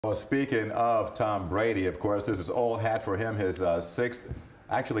Well, speaking of Tom Brady, of course, this is old hat for him. His sixth,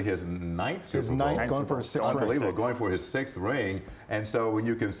 actually his ninth Super Bowl. His ninth, going for his sixth ring. Unbelievable, going for his sixth ring. And so when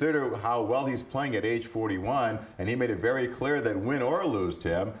you consider how well he's playing at age 41, and he made it very clear that win or lose,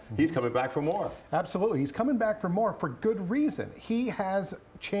 Tim, he's coming back for more. Absolutely. He's coming back for more for good reason. He has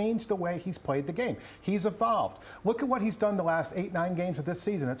changed the way he's played the game. He's evolved. Look at what he's done the last 8-9 games of this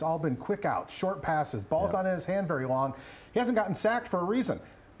season. It's all been quick outs, short passes, ball's not in his hand very long. He hasn't gotten sacked for a reason.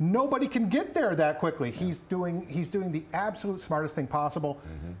 Nobody can get there that quickly. He's doing the absolute smartest thing possible.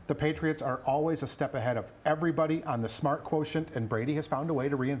 The Patriots are always a step ahead of everybody on the smart quotient, and Brady has found a way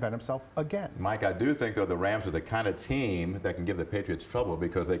to reinvent himself again. Mike, I do think, though, the Rams are the kind of team that can give the Patriots trouble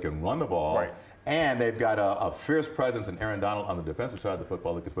because they can run the ball, and they've got a fierce presence in Aaron Donald on the defensive side of the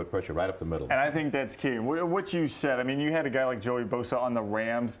football that can put pressure right up the middle. And I think that's key. What you said, I mean, you had a guy like Joey Bosa on the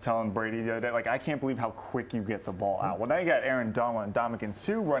Rams telling Brady the other day, like, I can't believe how quick you get the ball out. Well, now you got Aaron Donald and Ndamukong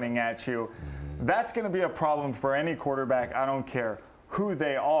Suh running at you. That's going to be a problem for any quarterback. I don't care who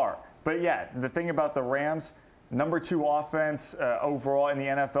they are. But, yeah, the thing about the Rams, #2 offense overall in the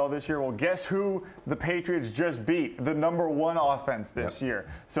NFL this year. Well, guess who the Patriots just beat? The #1 offense this year.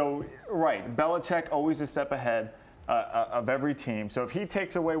 So, right, Belichick always a step ahead of every team. So if he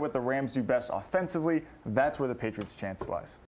takes away what the Rams do best offensively, that's where the Patriots' chance lies.